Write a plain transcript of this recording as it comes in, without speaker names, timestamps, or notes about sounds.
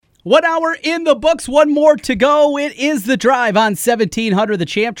1 hour in the books, one more to go. It is The Drive on 1700. The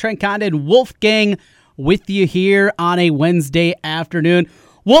champ, Trent Condon, and Wolfgang with you here on a Wednesday afternoon.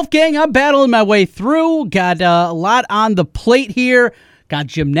 Wolfgang, I'm battling my way through. Got a lot on the plate here. Got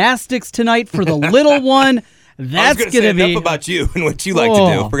gymnastics tonight for the little one. That's going to be enough about you and what you like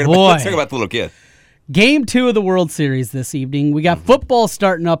to do. Let's talk about the little kid. Game 2 of the World Series this evening. We got football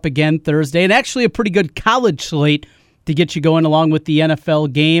starting up again Thursday, and actually a pretty good college slate to get you going along with the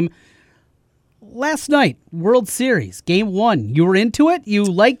NFL game. Last night, World Series, Game 1. You were into it? You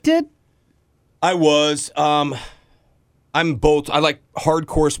liked it? I was. I'm both. I like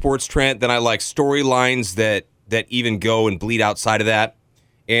hardcore sports, Trent. Then I like storylines that even go and bleed outside of that.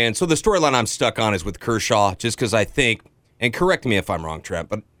 And so the storyline I'm stuck on is with Kershaw, just because I think, and correct me if I'm wrong, Trent,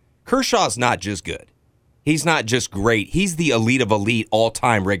 but Kershaw's not just good. He's not just great. He's the elite of elite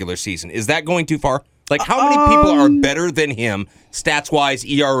all-time regular season. Is that going too far? Like, how many people are better than him, stats-wise,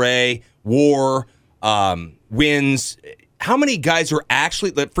 ERA, WAR, wins? How many guys are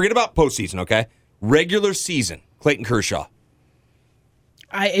actually, forget about postseason, okay? Regular season, Clayton Kershaw.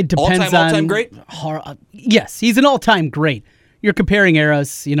 It depends all-time great? Yes, he's an all-time great. You're comparing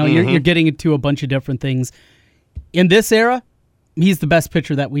eras. You know, you're getting into a bunch of different things. In this era, he's the best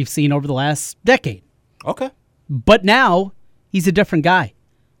pitcher that we've seen over the last decade. Okay. But now, he's a different guy.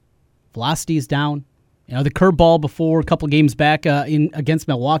 Velocity is down. You know, the curveball before a couple games back against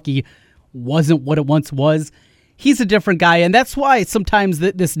Milwaukee wasn't what it once was. He's a different guy, and that's why sometimes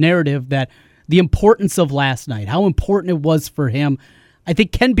this narrative that the importance of last night, how important it was for him, I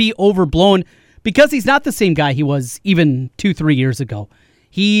think can be overblown because he's not the same guy he was even 2-3 years ago.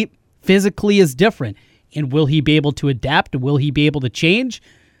 He physically is different, and will he be able to adapt? Will he be able to change?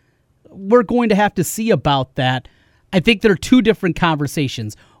 We're going to have to see about that. I think there are two different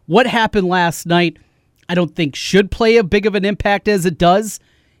conversations. What happened last night, I don't think should play a big of an impact as it does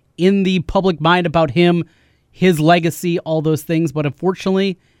in the public mind about him, his legacy, all those things. But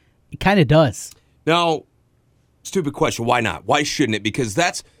unfortunately, it kind of does. Now, stupid question. Why not? Why shouldn't it? Because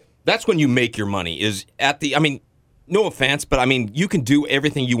that's when you make your money is at the, I mean, no offense, but I mean, you can do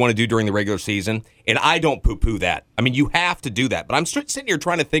everything you want to do during the regular season. And I don't poo-poo that. I mean, you have to do that. But I'm sitting here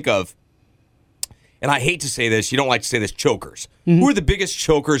trying to think of, and I hate to say this, you don't like to say this, chokers. Who are the biggest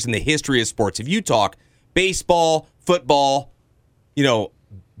chokers in the history of sports? If you talk baseball, football,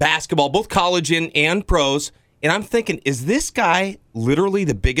 basketball, both college and pros, and I'm thinking, is this guy literally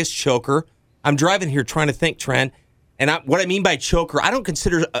the biggest choker? I'm driving here trying to think, Trent, and what I mean by choker, I don't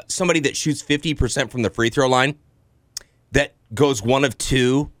consider somebody that shoots 50% from the free throw line that goes 1 of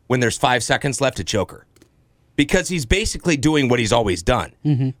 2 when there's 5 seconds left a choker. Because he's basically doing what he's always done.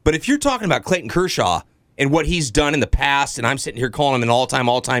 But if you're talking about Clayton Kershaw and what he's done in the past, and I'm sitting here calling him an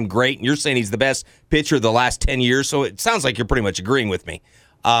all-time great, and you're saying he's the best pitcher of the last 10 years, so it sounds like you're pretty much agreeing with me.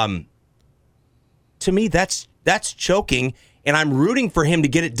 To me, that's choking, and I'm rooting for him to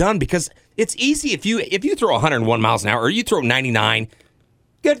get it done because it's easy if you throw 101 miles an hour or you throw 99.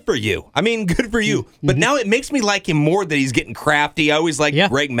 Good for you. I mean, good for you. But now it makes me like him more that he's getting crafty. I always liked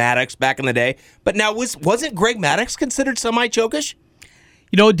Greg Maddux back in the day. But now, wasn't Greg Maddux considered semi-chokish?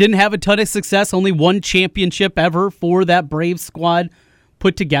 Didn't have a ton of success. Only one championship ever for that Braves squad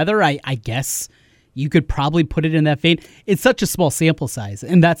put together. I guess you could probably put it in that vein. It's such a small sample size,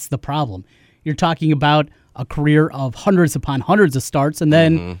 and that's the problem. You're talking about a career of hundreds upon hundreds of starts, and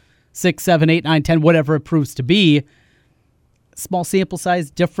then 6, 7, 8, 9, 10, whatever it proves to be. Small sample size,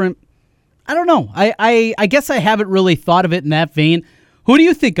 different. I don't know. I guess I haven't really thought of it in that vein. Who do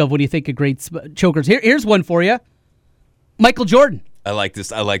you think of when you think of great chokers? Here's one for you. Michael Jordan. I like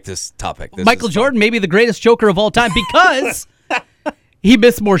this topic. Michael Jordan, maybe the greatest choker of all time because he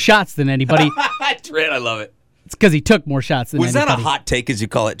missed more shots than anybody. Trent, I love it. It's because he took more shots than anybody. Was that a hot take, as you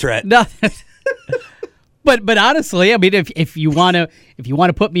call it, Trent? No. But honestly, I mean, if you want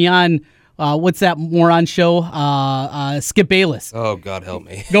to put me on, what's that moron show? Skip Bayless. Oh, God help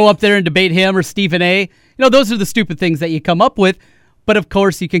me. Go up there and debate him or Stephen A. Those are the stupid things that you come up with. But, of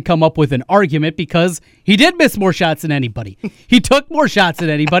course, you can come up with an argument because he did miss more shots than anybody. He took more shots than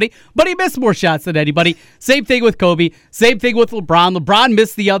anybody, but he missed more shots than anybody. Same thing with Kobe. Same thing with LeBron. LeBron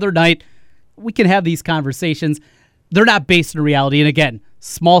missed the other night. We can have these conversations. They're not based in reality. And, again,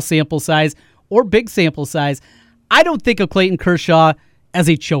 small sample size or big sample size. I don't think of Clayton Kershaw as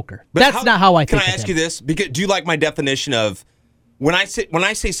a choker. But that's not how I think of him. Can I ask you this? Because do you like my definition of when I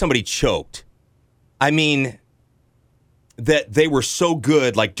say somebody choked, I mean that they were so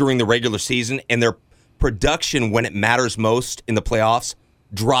good like during the regular season and their production when it matters most in the playoffs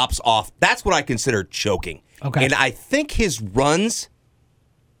drops off. That's what I consider choking. Okay. And I think his runs,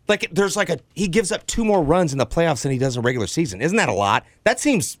 he gives up 2 more runs in the playoffs than he does in the regular season. Isn't that a lot? That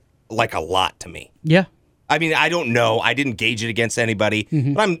seems like a lot to me. Yeah. I mean, I don't know. I didn't gauge it against anybody,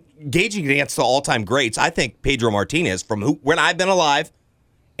 but I'm gauging it against the all-time greats. I think Pedro Martinez, when I've been alive,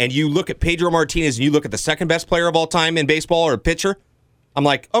 and you look at Pedro Martinez and you look at the second best player of all time in baseball or pitcher, I'm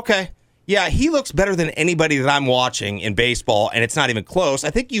like, okay, yeah, he looks better than anybody that I'm watching in baseball, and it's not even close. I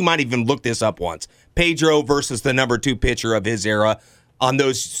think you might even look this up once. Pedro versus the number 2 pitcher of his era on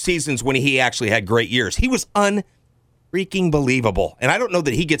those seasons when he actually had great years. He was freaking believable. And I don't know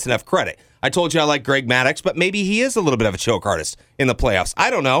that he gets enough credit. I told you I like Greg Maddux, but maybe he is a little bit of a choke artist in the playoffs.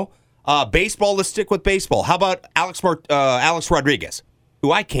 I don't know. Baseball, let's stick with baseball. How about Alex Rodriguez,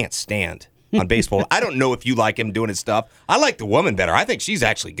 who I can't stand on baseball? I don't know if you like him doing his stuff. I like the woman better. I think she's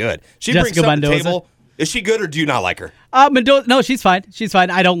actually good. She brings something to the table. Is she good or do you not like her? Mendoza, no, she's fine. She's fine.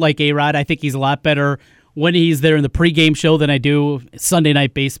 I don't like A-Rod. I think he's a lot better when he's there in the pregame show than I do Sunday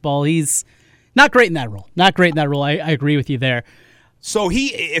Night Baseball. He's not great in that role. I agree with you there. So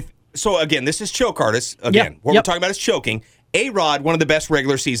again, this is choke artist. Again, what we're talking about is choking. A-Rod, one of the best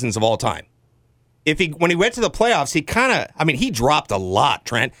regular seasons of all time. When he went to the playoffs, he dropped a lot,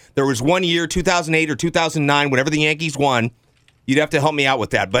 Trent. There was one year, 2008 or 2009, whenever the Yankees won. You'd have to help me out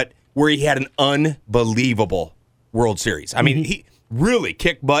with that, but where he had an unbelievable World Series. I mean, he really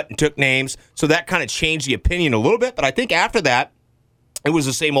kicked butt and took names, so that kind of changed the opinion a little bit, but I think after that, it was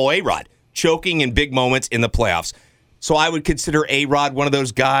the same old A-Rod, choking in big moments in the playoffs. So I would consider A-Rod one of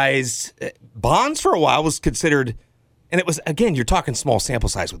those guys. Bonds for a while was considered, and it was, again, you're talking small sample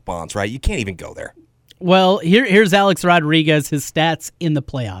size with Bonds, right? You can't even go there. Well, here's Alex Rodriguez, his stats in the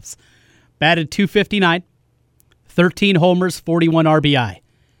playoffs. Batted .259, 13 homers, 41 RBI.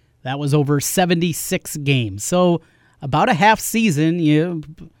 That was over 76 games. So about a half season,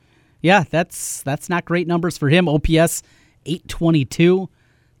 that's not great numbers for him. OPS 822.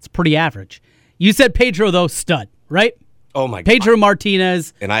 It's pretty average. You said Pedro, though, stud, right? Oh, my God. Pedro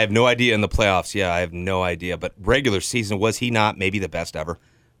Martinez. And I have no idea in the playoffs. Yeah, I have no idea. But regular season, was he not maybe the best ever?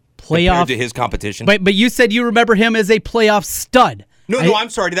 Playoff. Compared to his competition? But you said you remember him as a playoff stud. No, I'm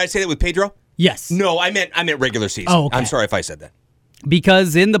sorry. Did I say that with Pedro? Yes. No, I meant regular season. Oh, okay. I'm sorry if I said that.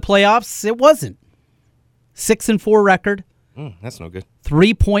 Because in the playoffs, it wasn't. 6-4 record. That's no good.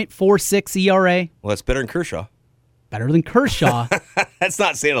 3.46 ERA. Well, that's better than Kershaw. Better than Kershaw. That's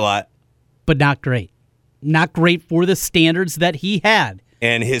not saying a lot. But not great. Not great for the standards that he had.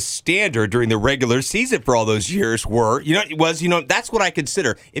 And his standard during the regular season for all those years that's what I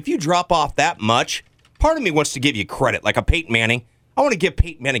consider. If you drop off that much, part of me wants to give you credit, like a Peyton Manning. I want to give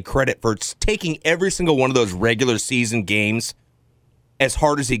Peyton Manning credit for taking every single one of those regular season games as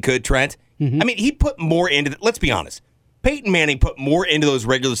hard as he could, Trent. I mean, he put more into let's be honest. Peyton Manning put more into those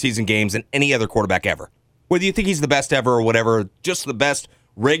regular season games than any other quarterback ever. Whether you think he's the best ever or whatever, just the best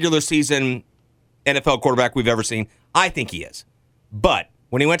regular season NFL quarterback we've ever seen, I think he is. But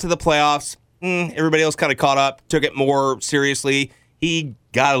when he went to the playoffs, everybody else kind of caught up, took it more seriously. He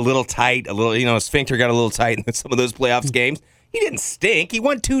got a little tight, his sphincter got a little tight in some of those playoffs games. He didn't stink. He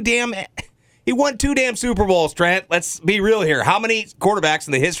won two damn Super Bowls, Trent. Let's be real here. How many quarterbacks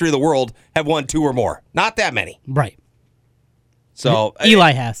in the history of the world have won 2 or more? Not that many. Right. So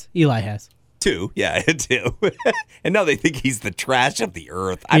Eli has. 2, yeah, 2. And now they think he's the trash of the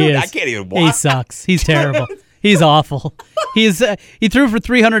earth. I can't even watch. He sucks. He's terrible. He's awful. He threw for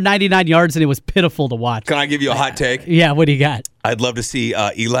 399 yards, and it was pitiful to watch. Can I give you a hot take? Yeah, what do you got? I'd love to see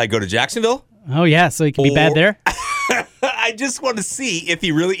Eli go to Jacksonville. Oh, yeah, so he can be bad there? I just want to see if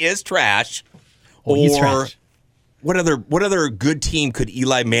he really is trash. He's trash. What other good team could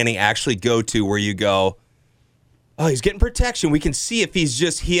Eli Manning actually go to where you go, oh, he's getting protection. We can see if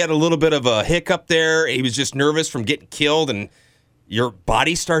he had a little bit of a hiccup there. He was just nervous from getting killed, and your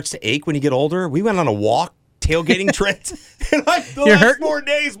body starts to ache when you get older. We went on a walk, tailgating trip, and the last 4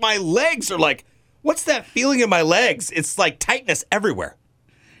 days, my legs are like, what's that feeling in my legs? It's like tightness everywhere.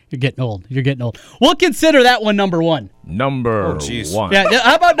 You're getting old. We'll consider that one number 1. Number 1. Yeah,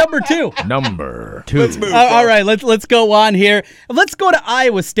 how about number 2? Number 2. Let's move. All right, let's go on here. Let's go to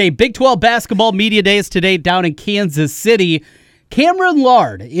Iowa State. Big 12 basketball media days today down in Kansas City. Cam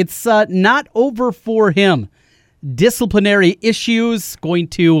Lard, it's not over for him. Disciplinary issues, going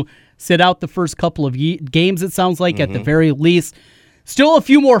to sit out the first couple of games, it sounds like, at the very least. Still a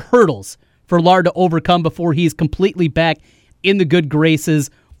few more hurdles for Lard to overcome before he's completely back in the good graces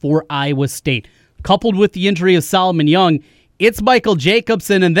for Iowa State. Coupled with the injury of Solomon Young, it's Michael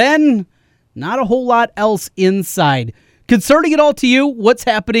Jacobson, and then not a whole lot else inside. Concerning it all to you, what's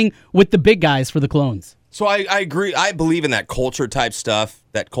happening with the big guys for the Clones? So I agree. I believe in that culture type stuff,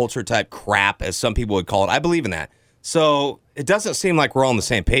 that culture type crap, as some people would call it. I believe in that. So it doesn't seem like we're all on the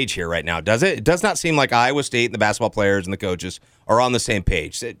same page here right now, does it? It does not seem like Iowa State and the basketball players and the coaches are on the same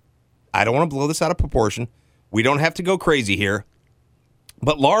page. I don't want to blow this out of proportion. We don't have to go crazy here.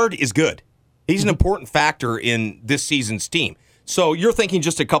 But Lard is good. He's an important factor in this season's team. So you're thinking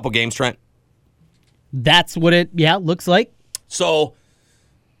just a couple games, Trent? That's what it, looks like. So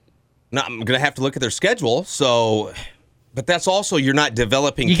now I'm going to have to look at their schedule. So, but that's also, you're not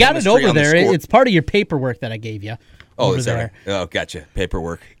developing You got it chemistry over on the there. score. It's part of your paperwork that I gave you. Oh, over is that there. right? Oh, gotcha.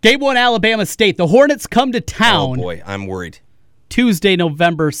 Paperwork. Game 1, Alabama State. The Hornets come to town. Oh, boy. I'm worried. Tuesday,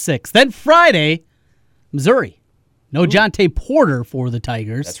 November 6th. Then Friday, Missouri. No Jonte Porter for the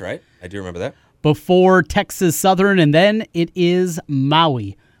Tigers. That's right. I do remember that. Before Texas Southern, and then it is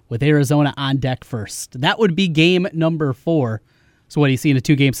Maui with Arizona on deck first. That would be game number 4. So what, are you seeing a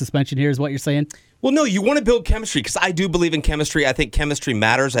 2-game suspension here is what you're saying? Well, no, you want to build chemistry because I do believe in chemistry. I think chemistry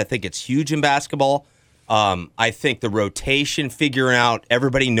matters. I think it's huge in basketball. I think the rotation, figuring out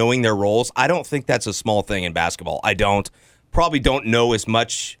everybody knowing their roles, I don't think that's a small thing in basketball. I probably don't know as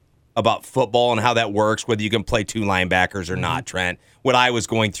much about football and how that works, whether you can play 2 linebackers or not, Trent. What I was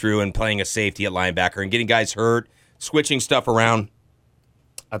going through and playing a safety at linebacker and getting guys hurt, switching stuff around.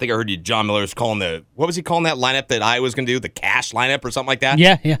 I think I heard you, John Miller was calling what was he calling that lineup that I was going to do, the cash lineup or something like that?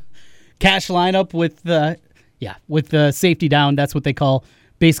 Yeah. Cash lineup with the safety down. That's what they call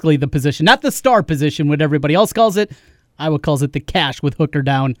basically the position. Not the star position, what everybody else calls it. I would call it the cash with Hooker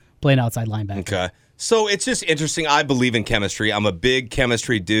down, playing outside linebacker. Okay. So it's just interesting. I believe in chemistry. I'm a big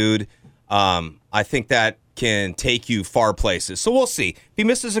chemistry dude. I think that can take you far places. So we'll see. If he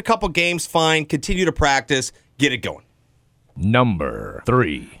misses a couple games, fine. Continue to practice. Get it going. Number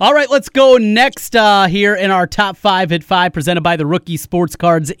 3. All right, let's go next here in our top 5 at 5, presented by the Rookie Sports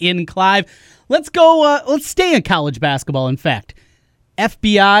Cards in Clive. Let's go. Let's stay in college basketball. In fact,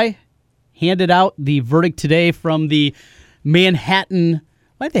 FBI handed out the verdict today from the Manhattan.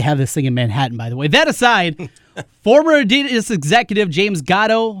 Why'd they have this thing in Manhattan, by the way? That aside, former Adidas executive James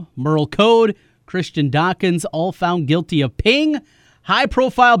Gatto, Merle Code, Christian Dawkins, all found guilty of paying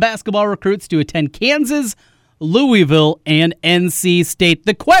high-profile basketball recruits to attend Kansas, Louisville, and NC State.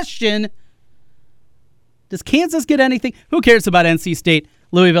 The question, does Kansas get anything? Who cares about NC State?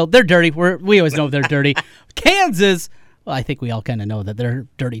 Louisville, they're dirty. We always know they're dirty. Kansas, well, I think we all kind of know that they're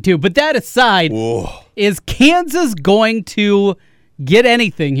dirty too. But that aside, is Kansas going to get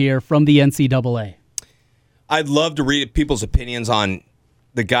anything here from the NCAA? I'd love to read people's opinions on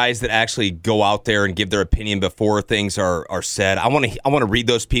the guys that actually go out there and give their opinion before things are said. I want to read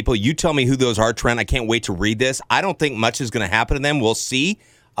those people. You tell me who those are, Trent. I can't wait to read this. I don't think much is going to happen to them. We'll see.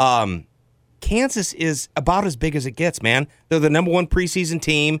 Kansas is about as big as it gets, man. They're the number 1 preseason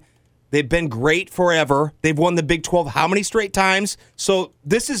team. They've been great forever. They've won the Big 12 how many straight times? So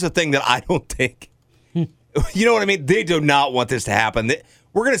this is a thing that I don't think. You know what I mean? They do not want this to happen.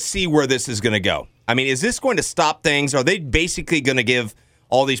 We're going to see where this is going to go. I mean, is this going to stop things? Are they basically going to give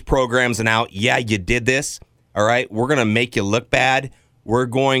all these programs an out? Yeah, you did this. All right, we're going to make you look bad. We're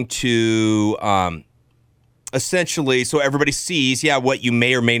going to essentially, so everybody sees, what you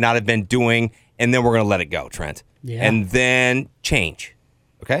may or may not have been doing, and then we're going to let it go, Trent. Yeah. And then change.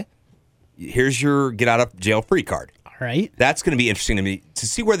 Okay? Here's your get out of jail free card. All right. That's going to be interesting to me to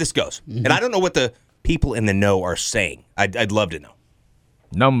see where this goes. Mm-hmm. And I don't know what the people in the know are saying. I'd love to know.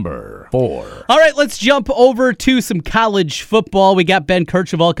 Number 4. All right, let's jump over to some college football. We got Ben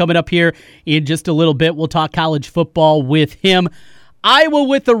Kercheval coming up here in just a little bit. We'll talk college football with him. Iowa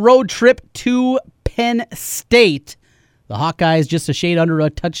with a road trip to Penn State. The Hawkeyes just a shade under a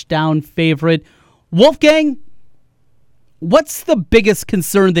touchdown favorite. Wolfgang, what's the biggest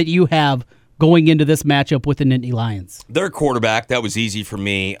concern that you have going into this matchup with the Nittany Lions? Their quarterback, that was easy for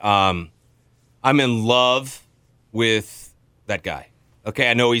me. I'm in love with that guy.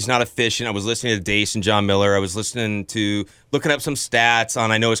 Okay, I know he's not efficient. I was listening to Dace and John Miller. I was looking up some stats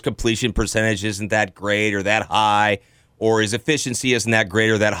on, I know his completion percentage isn't that great or that high, or his efficiency isn't that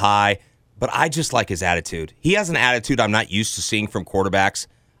great or that high, but I just like his attitude. He has an attitude I'm not used to seeing from quarterbacks.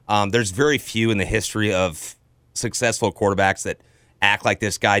 There's very few in the history of successful quarterbacks that act like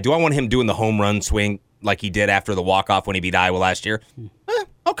this guy. Do I want him doing the home run swing like he did after the walk-off when he beat Iowa last year?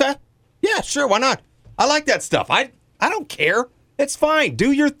 Okay. Yeah, sure, why not? I like that stuff. I don't care. It's fine.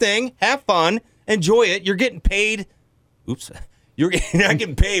 Do your thing. Have fun. Enjoy it. You're getting paid. Oops. You're not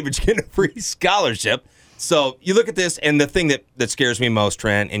getting paid, but you're getting a free scholarship. So you look at this, and the thing that scares me most,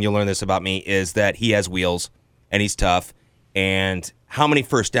 Trent, and you'll learn this about me, is that he has wheels, and he's tough. And how many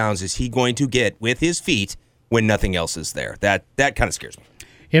first downs is he going to get with his feet when nothing else is there? That kind of scares me.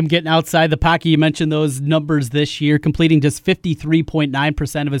 Him getting outside the pocket, you mentioned those numbers this year, completing just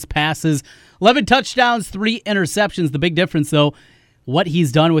 53.9% of his passes, 11 touchdowns, 3 interceptions. The big difference, though, what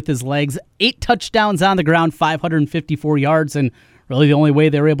he's done with his legs, 8 touchdowns on the ground, 554 yards, and Really the only way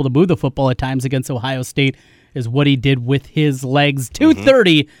they were able to move the football at times against Ohio State is what he did with his legs.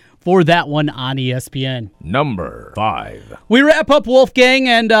 2:30 for that one on ESPN. Number 5. We wrap up, Wolfgang,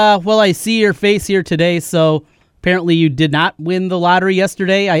 and, I see your face here today, so apparently you did not win the lottery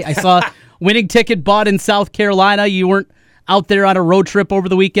yesterday. I saw winning ticket bought in South Carolina. You weren't out there on a road trip over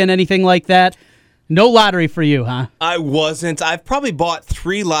the weekend, anything like that. No lottery for you, huh? I wasn't. I've probably bought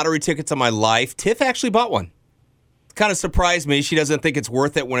 3 lottery tickets in my life. Tiff actually bought one. Kind of surprised me. She doesn't think it's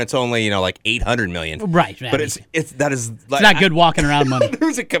worth it when it's only, like $800 million. Right. But it's not good walking around money.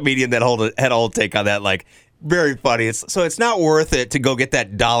 There's a comedian that had a whole take on that, very funny. It's not worth it to go get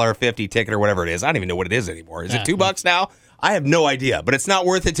that $1.50 ticket or whatever it is. I don't even know what it is anymore. Is it $2 now? I have no idea, but it's not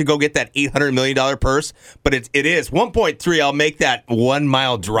worth it to go get that $800 million purse. But it is 1.3. I'll make that 1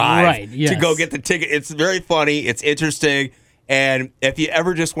 mile drive to go get the ticket. It's very funny. It's interesting. And if you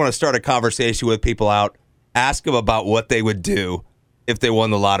ever just want to start a conversation with people out, ask them about what they would do if they won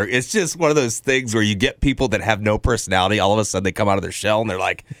the lottery. It's just one of those things where you get people that have no personality. All of a sudden they come out of their shell and they're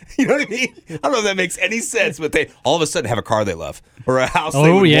like, you know what I mean? I don't know if that makes any sense, but they all of a sudden have a car they love or a house they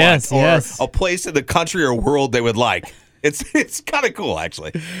would want or a place in the country or world they would like. It's kind of cool,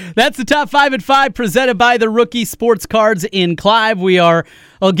 actually. That's the top 5 at 5 presented by the Rookie Sports Cards in Clive. We are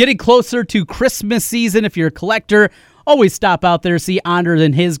getting closer to Christmas season. If you're a collector, always stop out there, see Anders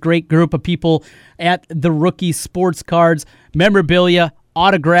and his great group of people at the Rookie Sports Cards. Memorabilia,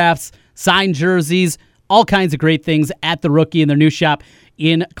 autographs, signed jerseys, all kinds of great things at the Rookie in their new shop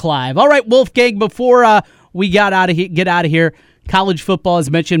in Clive. All right, Wolfgang, before we get out of here, college football, as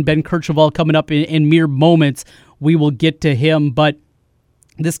mentioned, Ben Kercheval coming up in mere moments. We will get to him, but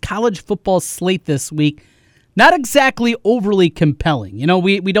this college football slate this week, not exactly overly compelling.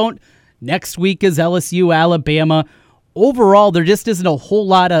 We don't, next week is LSU, Alabama. Overall, there just isn't a whole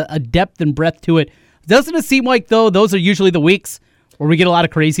lot of depth and breadth to it. Doesn't it seem like, though, those are usually the weeks where we get a lot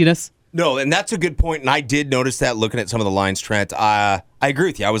of craziness? No, and that's a good point, and I did notice that looking at some of the lines, Trent. I agree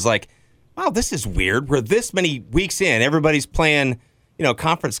with you. I was like, wow, this is weird. We're this many weeks in. Everybody's playing,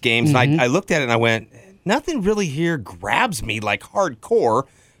 conference games, and I looked at it and I went, nothing really here grabs me like hardcore.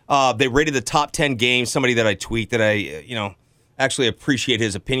 They rated the top 10 games, somebody that I tweet that I, actually appreciate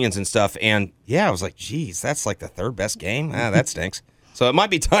his opinions and stuff. And, yeah, I was like, geez, that's like the 3rd best game? That stinks. So it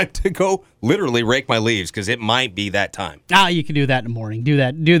might be time to go literally rake my leaves because it might be that time. You can do that in the morning. Do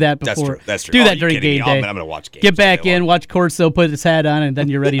that before. That's true. Do that during game day. I'm going to watch games. Get back in, watch Corso, put his hat on, and then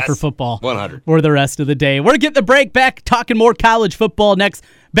you're ready for football 100 for the rest of the day. We're getting the break back, talking more college football next.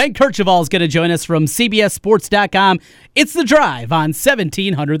 Ben Kercheval is going to join us from CBSSports.com. It's The Drive on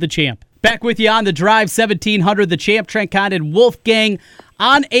 1700 The Champ. Back with you on The Drive, 1700 The Champ. Trent Conn and Wolfgang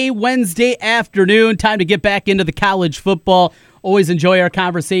on a Wednesday afternoon. Time to get back into the college football. Always enjoy our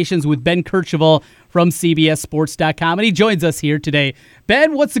conversations with Ben Kercheval from CBSSports.com, and he joins us here today.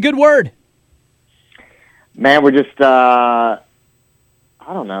 Ben, what's the good word? Man, we're just, I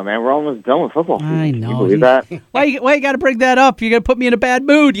don't know, man. We're almost done with football season. I know. Can you believe that? Why you got to bring that up? You're going to put me in a bad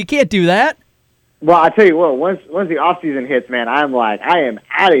mood. You can't do that. Well, I tell you what, once the off season hits, man, I'm like, I am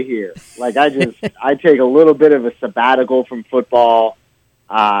out of here. Like, I take a little bit of a sabbatical from football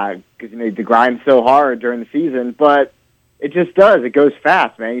because the grind's so hard during the season, but it just does. It goes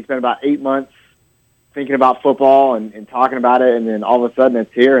fast, man. You spend about 8 months thinking about football and talking about it, and then all of a sudden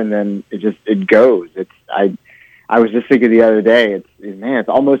it's here, and then it goes. I was just thinking the other day, it's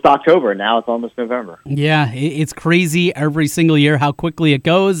almost October, and now it's almost November. Yeah, it's crazy every single year how quickly it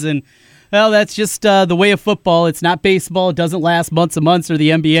goes, and well, that's just the way of football. It's not baseball. It doesn't last months and months, or the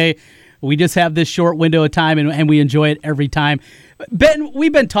NBA. We just have this short window of time, and we enjoy it every time. Ben,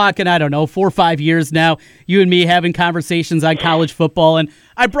 we've been talking, 4 or 5 years now, you and me having conversations on college football, and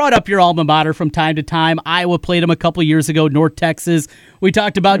I brought up your alma mater from time to time. Iowa played them a couple years ago, North Texas. We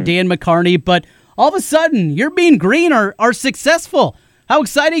talked about Dan McCarney, but all of a sudden, your Mean Green are successful. How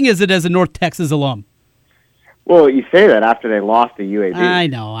exciting is it as a North Texas alum? Well, you say that after they lost to UAB. I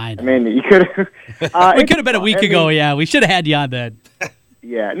know. I mean, you could have... it could have been a week ago, yeah. We should have had you on then.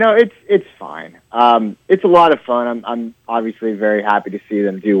 Yeah, no, it's fine. It's a lot of fun. I'm obviously very happy to see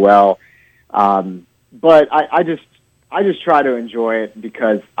them do well, but I just try to enjoy it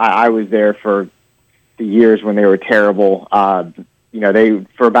because I was there for the years when they were terrible. They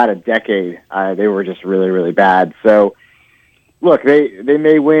for about a decade they were just really, really bad. So look, they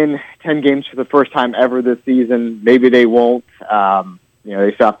may win 10 games for the first time ever this season. Maybe they won't.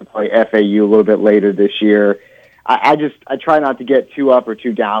 They still have to play FAU a little bit later this year. I try not to get too up or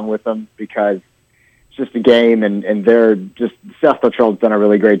too down with them because it's just a game, and they're just Seth Luttrell's done a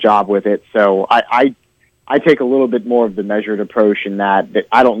really great job with it. So I take a little bit more of the measured approach in that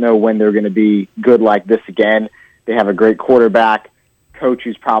I don't know when they're going to be good like this again. They have a great quarterback. coach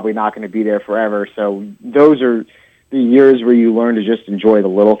who's probably not going to be there forever. So those are the years where you learn to just enjoy the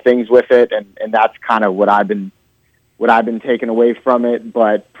little things with it, and that's kind of what I've been taking away from it.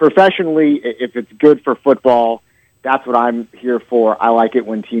 But professionally, if it's good for football, that's what I'm here for. I like it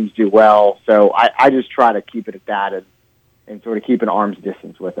when teams do well, so I just try to keep it at that and sort of keep an arm's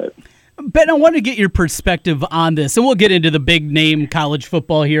distance with it. Ben, I want to get your perspective on this, and we'll get into the big name college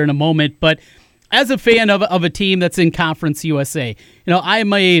football here in a moment, but as a fan of a team that's in Conference USA,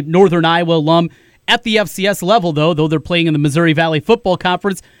 I'm a Northern Iowa alum. At the FCS level, though they're playing in the Missouri Valley Football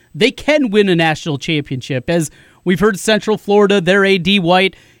Conference, they can win a national championship. As we've heard Central Florida, their A.D.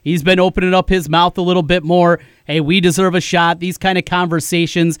 White, he's been opening up his mouth a little bit more. Hey, we deserve a shot, these kind of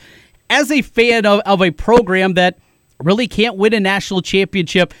conversations. As a fan of a program that really can't win a national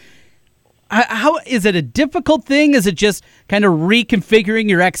championship, how is it a difficult thing? Is it just kind of reconfiguring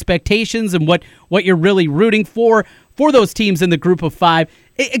your expectations and what you're really rooting for those teams in the group of five?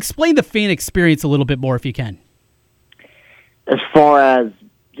 Explain the fan experience a little bit more if you can. As far as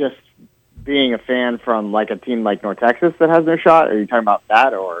just being a fan from like a team like North Texas that has no shot, are you talking about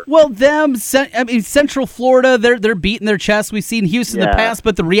that or? Well, Central Florida, they're beating their chest. We've seen Houston in the past,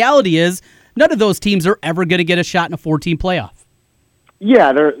 but the reality is none of those teams are ever going to get a shot in a 14 playoff.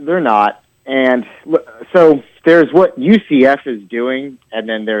 Yeah, they're not. And so there's what UCF is doing, and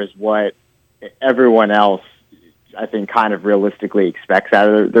then there's what everyone else, I think, kind of realistically expects out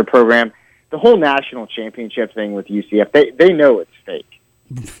of their program. The whole national championship thing with UCF, they know it's fake.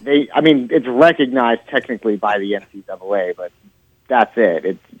 It's recognized technically by the NCAA, but that's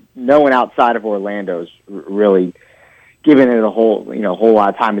it. No one outside of Orlando's really giving it a whole lot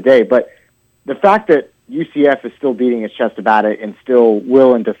of time of day. But the fact that UCF is still beating its chest about it and still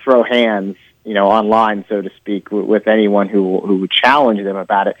willing to throw hands, online, so to speak, with anyone who would challenge them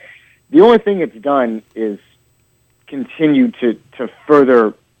about it. The only thing it's done is continue to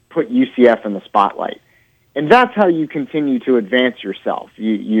further put UCF in the spotlight. And that's how you continue to advance yourself.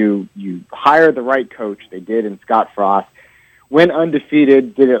 You hire the right coach. They did in Scott Frost. Went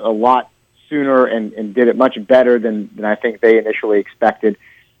undefeated, did it a lot sooner and did it much better than I think they initially expected.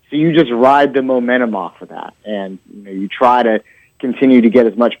 So you just ride the momentum off of that, and you try to continue to get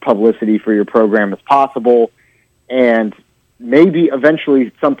as much publicity for your program as possible, and maybe eventually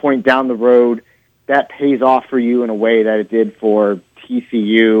at some point down the road that pays off for you in a way that it did for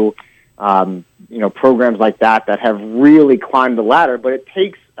TCU, programs like that have really climbed the ladder, but it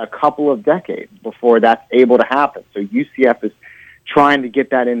takes a couple of decades before that's able to happen. So UCF is trying to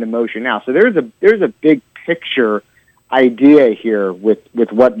get that into motion now. So there's a big picture idea here with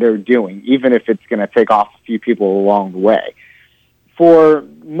what they're doing, even if it's going to take off a few people along the way. For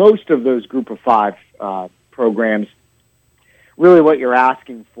most of those group of five programs, really what you're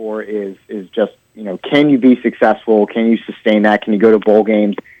asking for is just, can you be successful? Can you sustain that? Can you go to bowl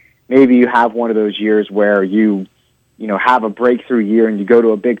games? Maybe you have one of those years where you have a breakthrough year and you go to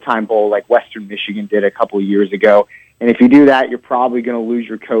a big-time bowl like Western Michigan did a couple of years ago. And if you do that, you're probably going to lose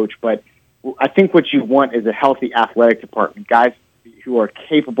your coach. But I think what you want is a healthy athletic department, guys who are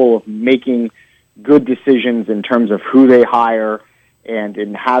capable of making good decisions in terms of who they hire and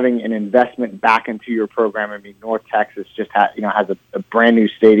in having an investment back into your program. North Texas just has a brand new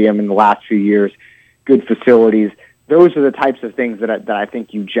stadium in the last few years, good facilities. Those are the types of things that I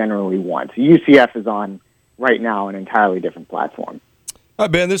think you generally want. So UCF is on right now an entirely different platform. Hi,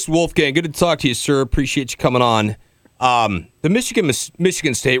 Ben. This is Wolfgang. Good to talk to you, sir. Appreciate you coming on. The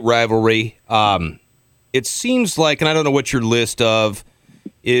Michigan State rivalry, it seems like, and I don't know what your list of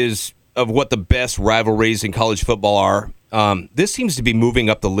what the best rivalries in college football are. This seems to be moving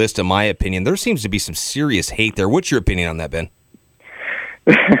up the list, in my opinion. There seems to be some serious hate there. What's your opinion on that, Ben?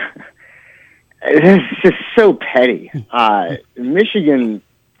 It's just so petty. Michigan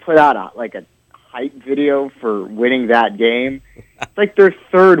put out a hype video for winning that game. It's like their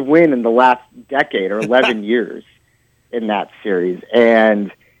third win in the last decade or 11 years in that series.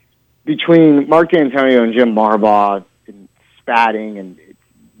 And between Mark D'Antonio and Jim Harbaugh and spatting, and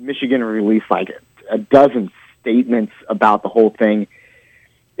Michigan released a dozen statements about the whole thing.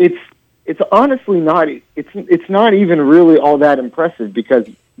 It's honestly not. It's not even really all that impressive, because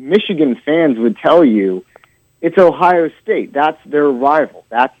Michigan fans would tell you it's Ohio State. That's their rival.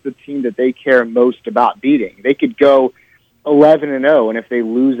 That's the team that they care most about beating. They could go 11-0, and if they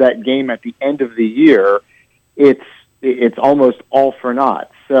lose that game at the end of the year, it's almost all for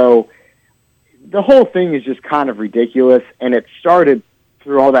naught. So the whole thing is just kind of ridiculous, and it started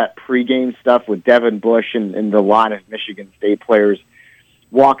through all that pregame stuff with Devin Bush and the line of Michigan State players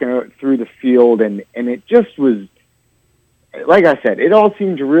walking through the field, and it just was like I said, it all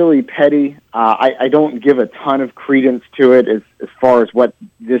seems really petty. I don't give a ton of credence to it as far as what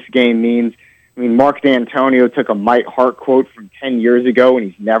this game means. I mean, Mark D'Antonio took a Mike Hart quote from 10 years ago,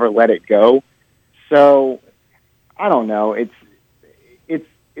 and he's never let it go. So, I don't know.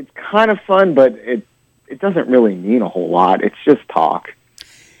 It's kind of fun, but it doesn't really mean a whole lot. It's just talk.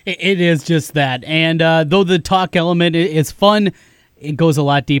 It is just that. And though the talk element is fun, it goes a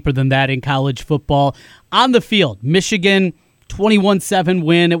lot deeper than that in college football. On the field, Michigan, 21-7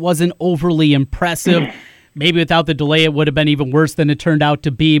 win. It wasn't overly impressive. Maybe without the delay, it would have been even worse than it turned out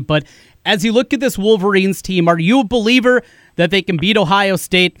to be. But as you look at this Wolverines team, are you a believer that they can beat Ohio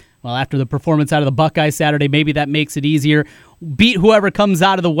State? Well, after the performance out of the Buckeyes Saturday, maybe that makes it easier. Beat whoever comes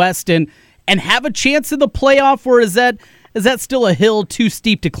out of the West and have a chance in the playoff, or is that still a hill too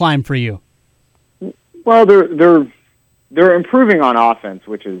steep to climb for you? Well, they're improving on offense,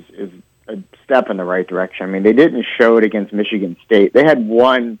 which is a step in the right direction. I mean, they didn't show it against Michigan State. They had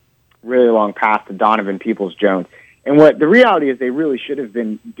one really long pass to Donovan Peoples-Jones. And what the reality is, they really should have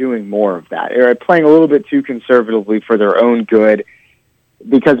been doing more of that. They're playing a little bit too conservatively for their own good,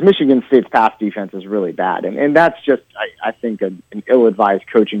 because Michigan State's pass defense is really bad. And that's just, I think, an ill-advised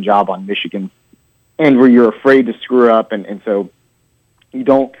coaching job on Michigan, and where you're afraid to screw up, and so you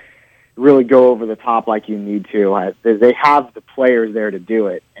don't really go over the top like you need to. They have the players there to do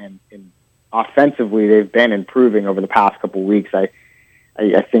it, and offensively they've been improving over the past couple of weeks. I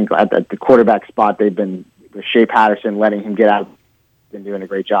think at the quarterback spot they've been, with Shea Patterson letting him get out, been doing a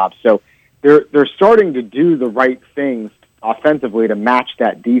great job. So they're starting to do the right things offensively to match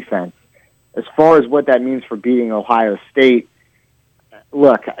that defense. As far as what that means for beating Ohio State,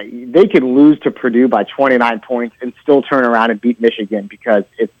 look, they could lose to Purdue by 29 points and still turn around and beat Michigan, because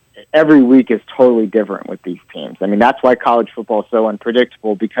every week is totally different with these teams. I mean, that's why college football is so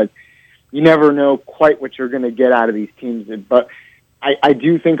unpredictable, because you never know quite what you're going to get out of these teams. But I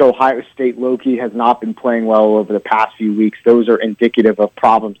do think Ohio State low-key has not been playing well over the past few weeks. Those are indicative of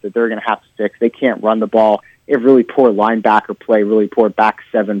problems that they're going to have to fix. They can't run the ball. They have really poor linebacker play, really poor back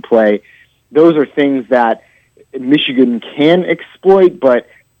seven play. Those are things that Michigan can exploit, but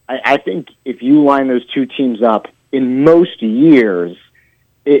I think if you line those two teams up, in most years,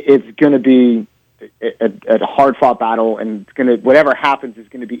 it's going to be a hard-fought battle, and whatever happens is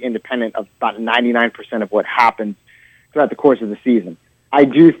going to be independent of about 99% of what happens throughout the course of the season. I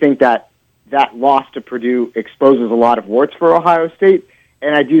do think that loss to Purdue exposes a lot of warts for Ohio State,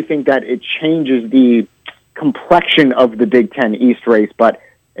 and I do think that it changes the complexion of the Big Ten East race, but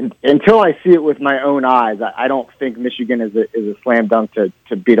until I see it with my own eyes, I don't think Michigan is a slam dunk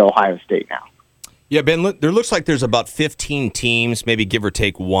to beat Ohio State now. Yeah, Ben, there looks like there's about 15 teams, maybe give or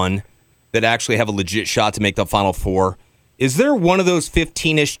take one, that actually have a legit shot to make the Final Four. Is there one of those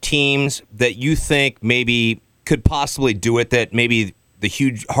 15-ish teams that you think maybe could possibly do it, that maybe the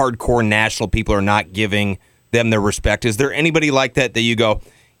huge hardcore national people are not giving them their respect? Is there anybody like that you go,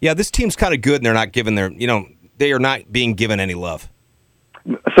 yeah, this team's kind of good, and they're not given they are not being given any love?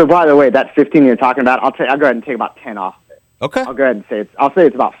 So, by the way, that 15 you're talking about, I'll go ahead and take about 10 off of it. Okay. I'll go ahead and say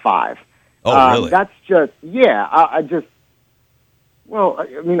it's about 5. Oh, really? That's just,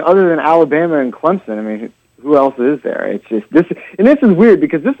 other than Alabama and Clemson, I mean, who else is there? It's just this is weird,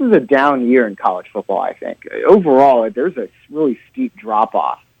 because this is a down year in college football, I think. Overall, there's a really steep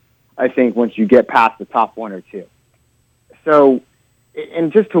drop-off, I think, once you get past the top 1 or 2. So,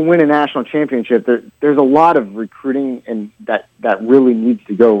 and just to win a national championship, there's a lot of recruiting and that really needs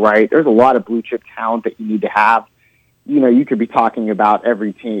to go right. There's a lot of blue-chip talent that you need to have. You could be talking about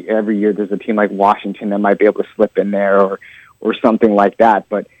every year there's a team like Washington that might be able to slip in there or something like that,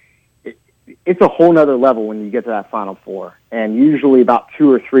 but it's a whole nother level when you get to that Final Four. And usually about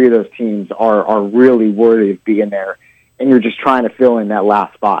 2 or 3 of those teams are really worthy of being there, and you're just trying to fill in that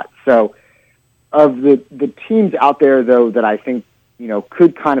last spot. So of the teams out there, though, that I think,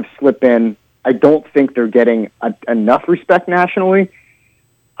 could kind of slip in, I don't think they're getting enough respect nationally,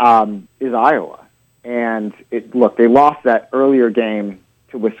 is Iowa. And they lost that earlier game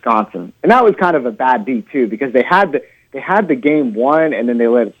to Wisconsin. And that was kind of a bad beat, too, because they had the game won, and then they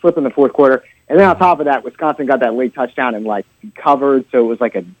let it slip in the fourth quarter. And then on top of that, Wisconsin got that late touchdown and covered, so it was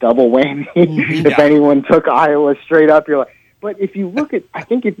like a double whammy. If anyone took Iowa straight up, you're like. But if you I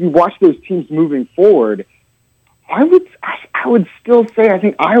think if you watch those teams moving forward, I would still say I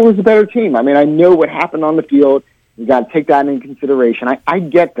think Iowa's a better team. I mean, I know what happened on the field. You got to take that into consideration. I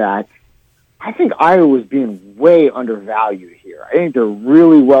get that. I think Iowa's being way undervalued here. I think they're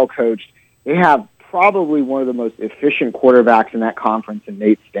really well coached. They have probably one of the most efficient quarterbacks in that conference in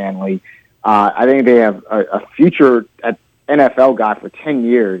Nate Stanley. I think they have a future NFL guy for 10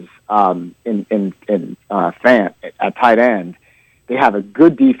 years Fant at tight end. They have a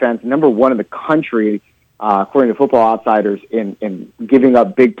good defense, number one in the country, according to Football Outsiders, in giving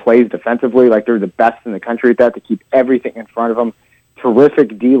up big plays defensively. Like, they're the best in the country at that, to keep everything in front of them.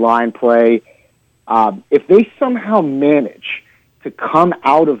 Terrific D-line play. If they somehow manage to come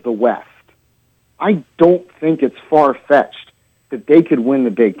out of the West, I don't think it's far-fetched that they could win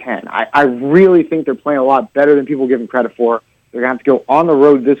the Big Ten. I really think they're playing a lot better than people give them credit for. They're going to have to go on the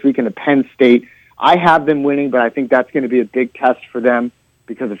road this week into Penn State. I have them winning, but I think that's going to be a big test for them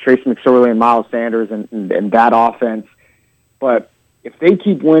because of Trace McSorley and Miles Sanders and that offense. But if they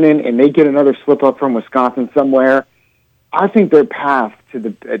keep winning and they get another slip-up from Wisconsin somewhere, I think their path to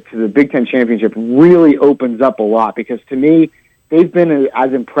the Big Ten championship really opens up a lot, because to me, they've been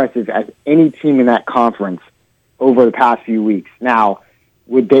as impressive as any team in that conference over the past few weeks. Now,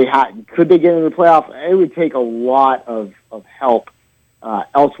 could they get into the playoff? It would take a lot of help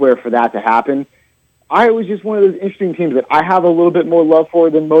elsewhere for that to happen. Iowa's just one of those interesting teams that I have a little bit more love for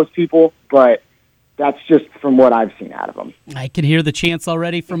than most people, but that's just from what I've seen out of them. I can hear the chants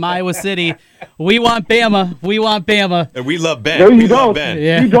already from Iowa City. We want Bama. We want Bama. And we love Ben. No, you we don't. Love Ben.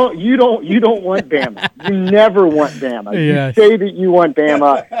 Yeah. You don't want Bama. You never want Bama. Yes. You say that you want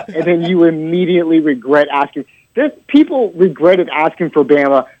Bama, and then you immediately regret asking. People regretted asking for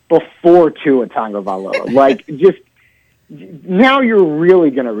Bama before Tua Tagovailoa. Like, just now you're really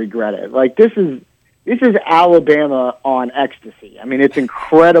going to regret it. Like, this is Alabama on ecstasy. I mean, it's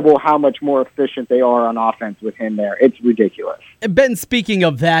incredible how much more efficient they are on offense with him there. It's ridiculous. Ben, speaking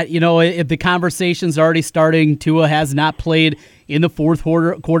of that, if the conversation's already starting, Tua has not played in the fourth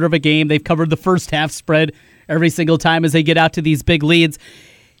quarter of a game. They've covered the first half spread every single time as they get out to these big leads.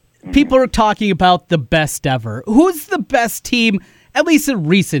 People are talking about the best ever. Who's the best team, at least in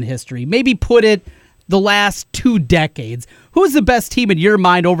recent history? Maybe put it the last 2 decades. Who's the best team in your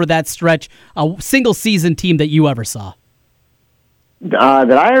mind over that stretch, a single-season team that you ever saw?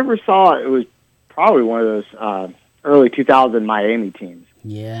 That I ever saw, it was probably one of those early 2000 Miami teams.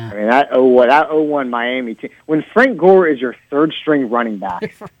 Yeah. I mean, that 01 Miami team. When Frank Gore is your third-string running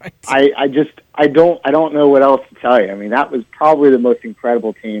back, right. I don't know what else to tell you. I mean, that was probably the most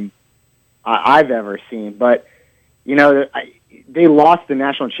incredible team I've ever seen. But, they lost the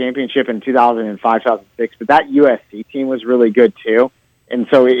national championship in 2005, 2006, but that USC team was really good too. And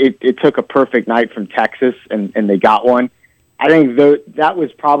so it took a perfect night from Texas, and they got one. I think that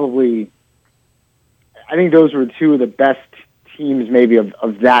was probably, I think those were two of the best teams maybe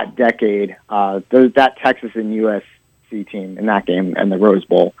of that decade. That Texas and USC team in that game and the Rose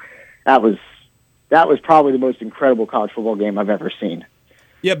Bowl, that was probably the most incredible college football game I've ever seen.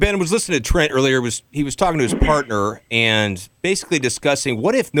 Yeah, Ben was listening to Trent earlier. He was talking to his partner and basically discussing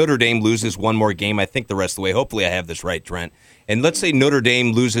what if Notre Dame loses one more game. I think the rest of the way. Hopefully I have this right, Trent. And let's say Notre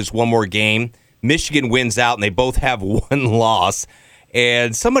Dame loses one more game. Michigan wins out, and they both have one loss.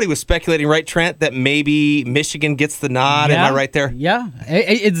 And somebody was speculating, right, Trent, that maybe Michigan gets the nod. Yeah, Am I right there? Yeah.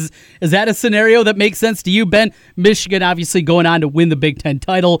 Is that a scenario that makes sense to you, Ben? Michigan obviously going on to win the Big Ten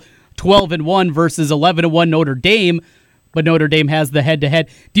title, 12-1 versus 11-1 Notre Dame. But Notre Dame has the head-to-head.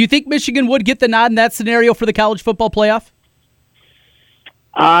 Do you think Michigan would get the nod in that scenario for the college football playoff?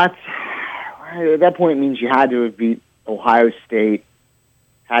 At that point, it means you had to have beat Ohio State,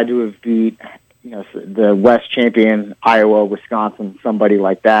 had to have beat the West champion, Iowa, Wisconsin, somebody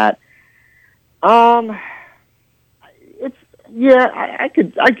like that. I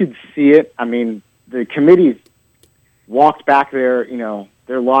could see it. I mean, the committee's walked back their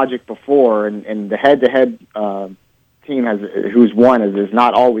logic before, and the head-to-head team who's won has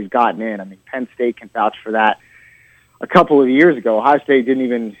not always gotten in. I mean, Penn State can vouch for that. A couple of years ago, Ohio State didn't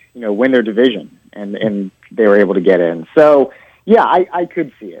even win their division, and they were able to get in. So yeah, I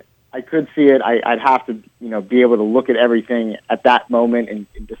could see it. I'd have to be able to look at everything at that moment and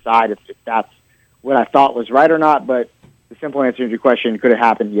decide if that's what I thought was right or not. But the simple answer to your question, could it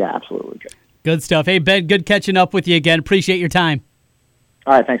happen? Yeah, absolutely could. Good stuff. Hey, Ben, good catching up with you again. Appreciate your time.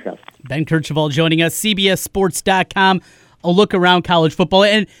 All right, thanks, guys. Ben Kercheval joining us, CBSSports.com, a look around college football.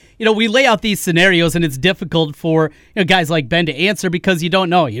 And, we lay out these scenarios, and it's difficult for guys like Ben to answer because you don't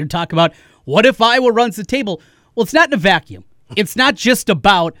know. You're talking about, what if Iowa runs the table? Well, it's not in a vacuum. It's not just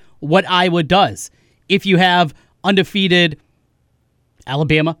about what Iowa does. If you have undefeated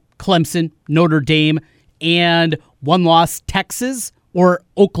Alabama, Clemson, Notre Dame, and one-loss Texas or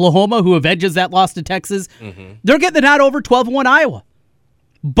Oklahoma, who avenges that loss to Texas, they're getting the nod over 12-1 Iowa.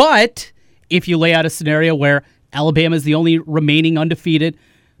 But if you lay out a scenario where Alabama is the only remaining undefeated,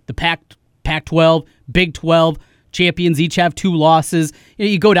 the Pac-12, Big 12 champions each have 2 losses,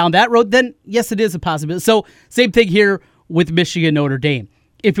 you go down that road, then yes, it is a possibility. So same thing here with Michigan, Notre Dame.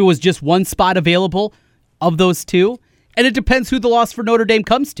 if it was just one spot available of those two. And it depends who the loss for Notre Dame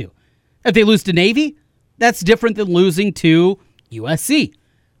comes to. If they lose to Navy, that's different than losing to USC.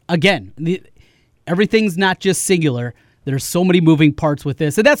 Again, everything's not just singular. There's so many moving parts with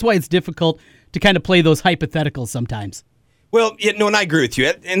this, and that's why it's difficult to kind of play those hypotheticals sometimes. Well, and I agree with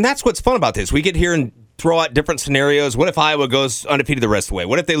you. And that's what's fun about this. We get here and throw out different scenarios. What if Iowa goes undefeated the rest of the way?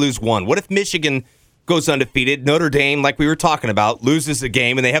 What if they lose one? What if Michigan goes undefeated? Notre Dame, like we were talking about, loses a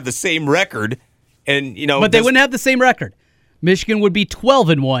game, and they have the same record. And but they wouldn't have the same record. Michigan would be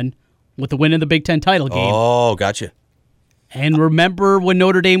 12-1 with the win in the Big Ten title game. Oh, gotcha. And remember when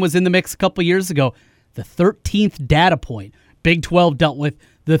Notre Dame was in the mix a couple years ago, the 13th data point. Big 12 dealt with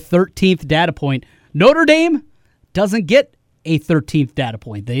the 13th data point. Notre Dame doesn't get a 13th data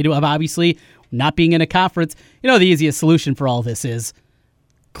point. They do have, obviously, not being in a conference. The easiest solution for all this is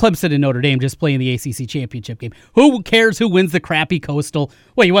Clemson and Notre Dame just playing the ACC championship game. Who cares who wins the crappy Coastal?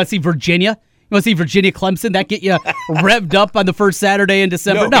 Wait, you want to see Virginia? You want to see Virginia-Clemson? That get you revved up on the first Saturday in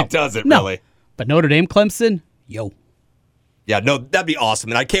December? No, it doesn't, really. But Notre Dame-Clemson, yo. Yeah, no, that'd be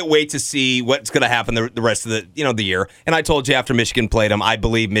awesome. And I can't wait to see what's going to happen the rest of the year. And I told you after Michigan played them, I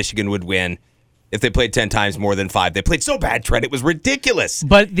believe Michigan would win if they played 10 times more than 5. They played so bad, Trent. It was ridiculous.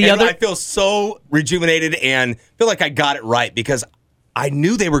 But I feel so rejuvenated and feel like I got it right because I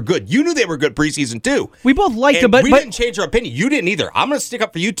knew they were good. You knew they were good preseason, too. We both liked them, but we didn't change our opinion. You didn't either. I'm going to stick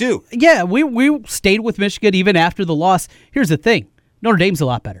up for you, too. Yeah, we stayed with Michigan even after the loss. Here's the thing. Notre Dame's a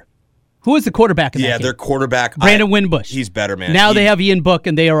lot better. Who is the quarterback in that game? Yeah, their quarterback. Brandon Winbush. He's better, man. Now they have Ian Book,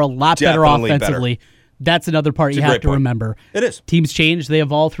 and they are a lot better offensively. Better. That's another part you have to remember. It is. Teams change. They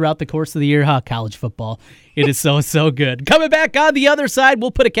evolve throughout the course of the year. College football. It is so good. Coming back on the other side, we'll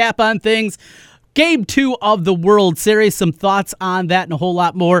put a cap on things. Game 2 of the World Series. Some thoughts on that and a whole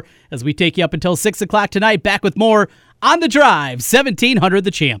lot more as we take you up until 6 o'clock tonight. Back with more on The Drive, 1700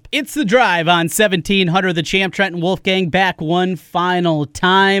 The Champ. It's The Drive on 1700 The Champ. Trent and Wolfgang back one final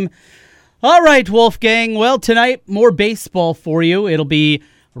time. All right, Wolfgang. Well, tonight, more baseball for you. It'll be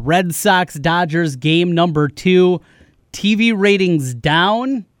Red Sox-Dodgers game number 2. TV ratings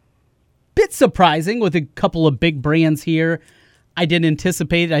down. Bit surprising with a couple of big brands here. I didn't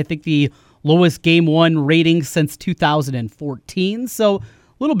anticipate it. I think the lowest game 1 rating since 2014. So a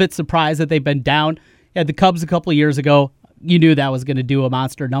little bit surprised that they've been down. Had the Cubs a couple of years ago. You knew that was going to do a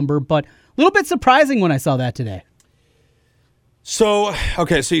monster number, but a little bit surprising when I saw that today. So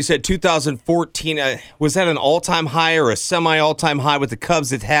you said 2014. Was that an all-time high or a semi-all-time high with the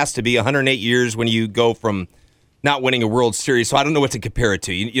Cubs? It has to be 108 years when you go from not winning a World Series. So I don't know what to compare it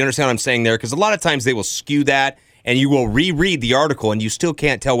to. You understand what I'm saying there? Because a lot of times they will skew that, and you will reread the article, and you still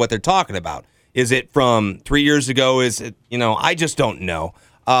can't tell what they're talking about. Is it from 3 years ago? Is it, I just don't know.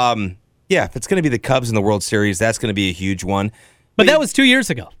 Yeah, if it's going to be the Cubs in the World Series, that's going to be a huge one. But that was 2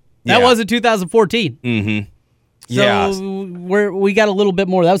 years ago. That wasn't 2014. Mm-hmm. So we got a little bit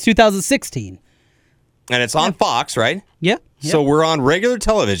more. That was 2016. And it's on Fox, right? Yeah. So we're on regular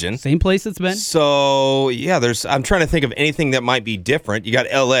television. Same place it's been. So, yeah, I'm trying to think of anything that might be different. You got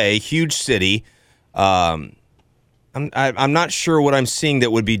L.A., huge city. I'm not sure what I'm seeing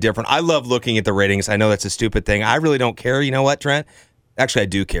that would be different. I love looking at the ratings. I know that's a stupid thing. I really don't care. You know what, Trent? Actually, I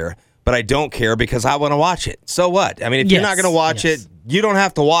do care. But I don't care because I want to watch it. So what? I mean, if you're not going to watch it, you don't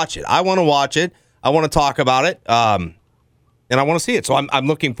have to watch it. I want to watch it. I want to talk about it. And I want to see it. So I'm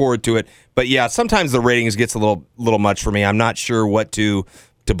looking forward to it. But, yeah, sometimes the ratings gets a little much for me. I'm not sure what to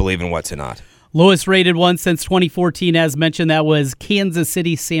believe and what to not. Lowest rated one since 2014, as mentioned, that was Kansas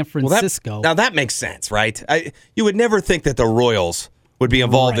City, San Francisco. Now, that makes sense, right? You would never think that the Royals would be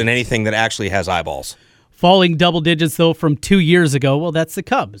involved in anything that actually has eyeballs. Falling double digits, though, from 2 years ago. Well, that's the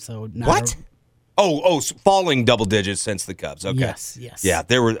Cubs. So what? Falling double digits since the Cubs. Okay. Yes. Yeah,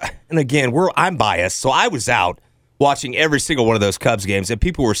 there were, and again, I'm biased, so I was out watching every single one of those Cubs games, and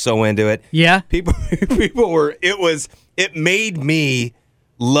people were so into it. Yeah. People were. It made me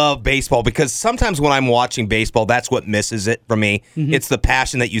love baseball because sometimes when I'm watching baseball, that's what misses it for me. Mm-hmm. It's the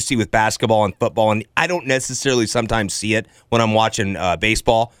passion that you see with basketball and football, and I don't necessarily sometimes see it when I'm watching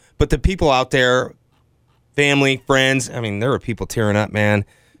baseball. But the people out there, family, friends, I mean, there were people tearing up, man.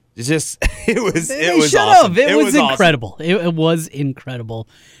 It was awesome. It was awesome. incredible. It was incredible.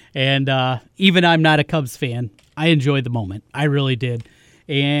 And even I'm not a Cubs fan, I enjoyed the moment. I really did.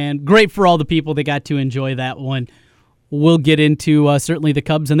 And great for all the people that got to enjoy that one. We'll get into certainly the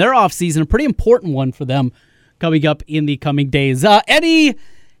Cubs and their offseason, a pretty important one for them coming up in the coming days. Any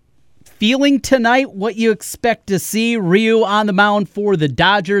feeling tonight what you expect to see? Ryu on the mound for the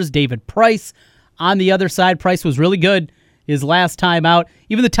Dodgers, David Price on the other side. Price was really good his last time out.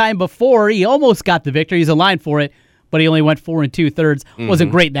 Even the time before, he almost got the victory. He's in line for it, but he only went 4 2/3.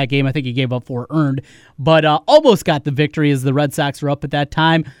 Wasn't great in that game. I think he gave up 4 earned, but almost got the victory as the Red Sox were up at that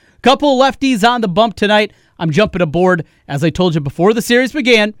time. Couple of lefties on the bump tonight. I'm jumping aboard, as I told you before the series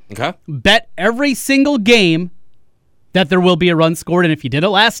began. Okay. Bet every single game that there will be a run scored, and if you did it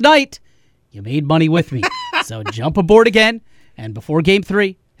last night, you made money with me. So jump aboard again, and before Game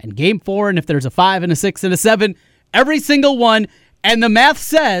 3 and Game 4, and if there's a 5 and a 6 and a 7, every single one, and the math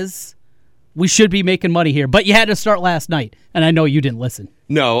says we should be making money here. But you had to start last night, and I know you didn't listen.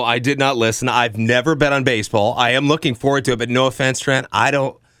 No, I did not listen. I've never bet on baseball. I am looking forward to it, but no offense, Trent, I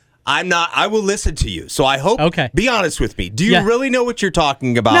will listen to you. So I hope, be honest with me. Do you really know what you're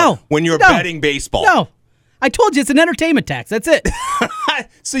talking about when you're betting baseball? No. I told you it's an entertainment tax. That's it.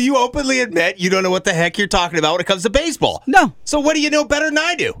 So you openly admit you don't know what the heck you're talking about when it comes to baseball. No. So what do you know better than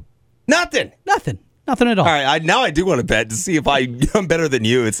I do? Nothing. Nothing at all. All right, now I do want to bet to see if I'm better than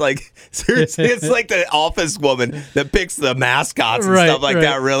you. It's like, seriously, it's like the office woman that picks the mascots and stuff like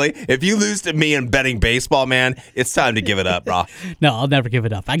that, really. If you lose to me in betting baseball, man, it's time to give it up, bro. No, I'll never give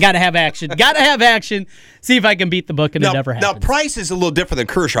it up. I got to have action. See if I can beat the book, and it never happens. Now, Price is a little different than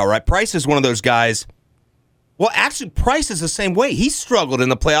Kershaw, right? Price is one of those guys. Well, actually, Price is the same way. He struggled in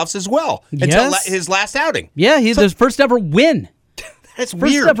the playoffs as well until his last outing. Yeah, he's his first ever win. That's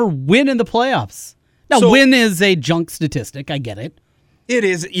weird. First ever win in the playoffs. Now, win is a junk statistic. I get it. It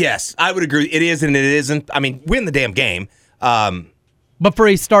is, yes. I would agree. It is and it isn't. I mean, win the damn game. But for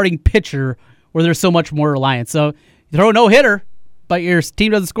a starting pitcher where there's so much more reliance. So you throw a no-hitter, but your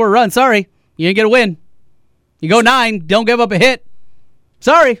team doesn't score a run. Sorry, you didn't get a win. You go 9, don't give up a hit.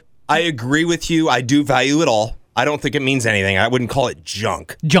 Sorry. I agree with you. I do value it all. I don't think it means anything. I wouldn't call it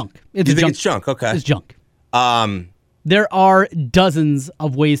junk. Junk. You think it's junk? Okay. It's junk. There are dozens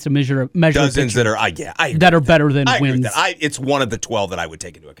of ways to measure dozens that are that are better than wins. It's one of the 12 that I would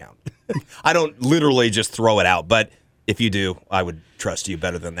take into account. I don't literally just throw it out, but if you do, I would trust you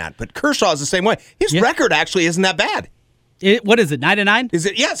better than that. But Kershaw is the same way. His record actually isn't that bad. What is it, 9-9? Is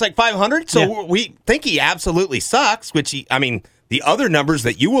it? Yeah, it's like 500. So we think he absolutely sucks. The other numbers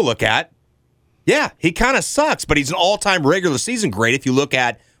that you will look at, he kind of sucks. But he's an all-time regular season great. If you look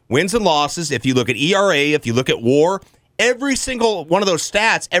at wins and losses, if you look at ERA, if you look at WAR, every single one of those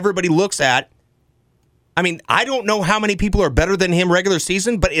stats everybody looks at. I mean, I don't know how many people are better than him regular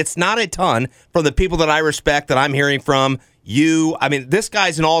season, but it's not a ton from the people that I respect, that I'm hearing from you. I mean, this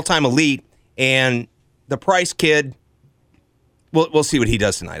guy's an all-time elite, and the Price kid, we'll see what he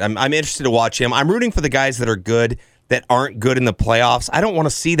does tonight. I'm interested to watch him. I'm rooting for the guys that are good, that aren't good in the playoffs. I don't want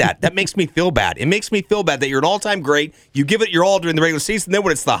to see that. That makes me feel bad. It makes me feel bad that you're an all-time great. You give it your all during the regular season. Then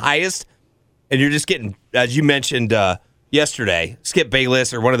when it's the highest, and you're just getting, as you mentioned yesterday, Skip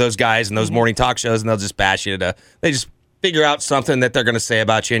Bayless or one of those guys in those morning talk shows, and they'll just bash you. They just figure out something that they're going to say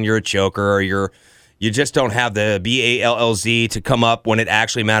about you, and you're a choker, or you just don't have the BALLZ to come up when it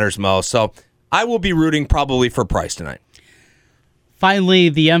actually matters most. So I will be rooting probably for Price tonight. Finally,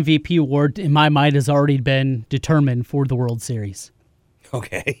 the MVP award, in my mind, has already been determined for the World Series.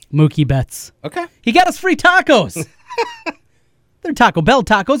 Okay. Mookie Betts. Okay. He got us free tacos. They're Taco Bell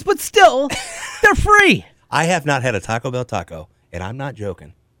tacos, but still, they're free. I have not had a Taco Bell taco, and I'm not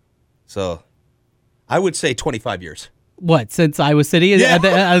joking. So I would say 25 years. What, since Iowa City at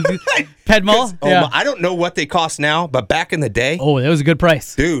the Penn Mall? I don't know what they cost now, but back in the day. Oh, that was a good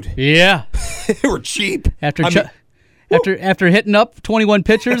price. Dude. Yeah. They were cheap. After hitting up 21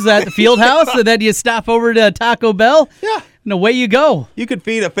 pitchers at the field house, and then you stop over to Taco Bell, and away you go. You could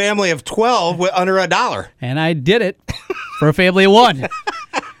feed a family of 12 with under $1. And I did it for a family of 1.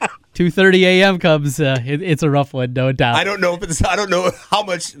 2:30 a.m. comes. It's a rough one, no doubt. I don't know how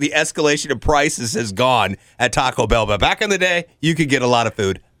much the escalation of prices has gone at Taco Bell, but back in the day, you could get a lot of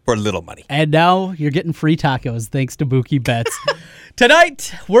food for little money. And now you're getting free tacos thanks to Mookie Betts.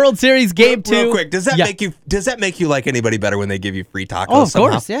 Tonight, World Series Game 2. Real quick, does that make you like anybody better when they give you free tacos? Oh, of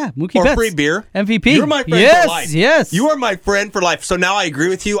somehow? course, yeah. Mookie Betts. Or free beer. MVP. You're my friend for life. Yes. You are my friend for life. So now I agree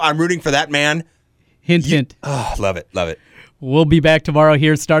with you. I'm rooting for that man. Hint, hint. Oh, love it. Love it. We'll be back tomorrow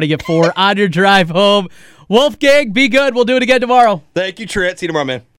here starting at 4 on your drive home. Wolfgang, be good. We'll do it again tomorrow. Thank you, Trent. See you tomorrow, man.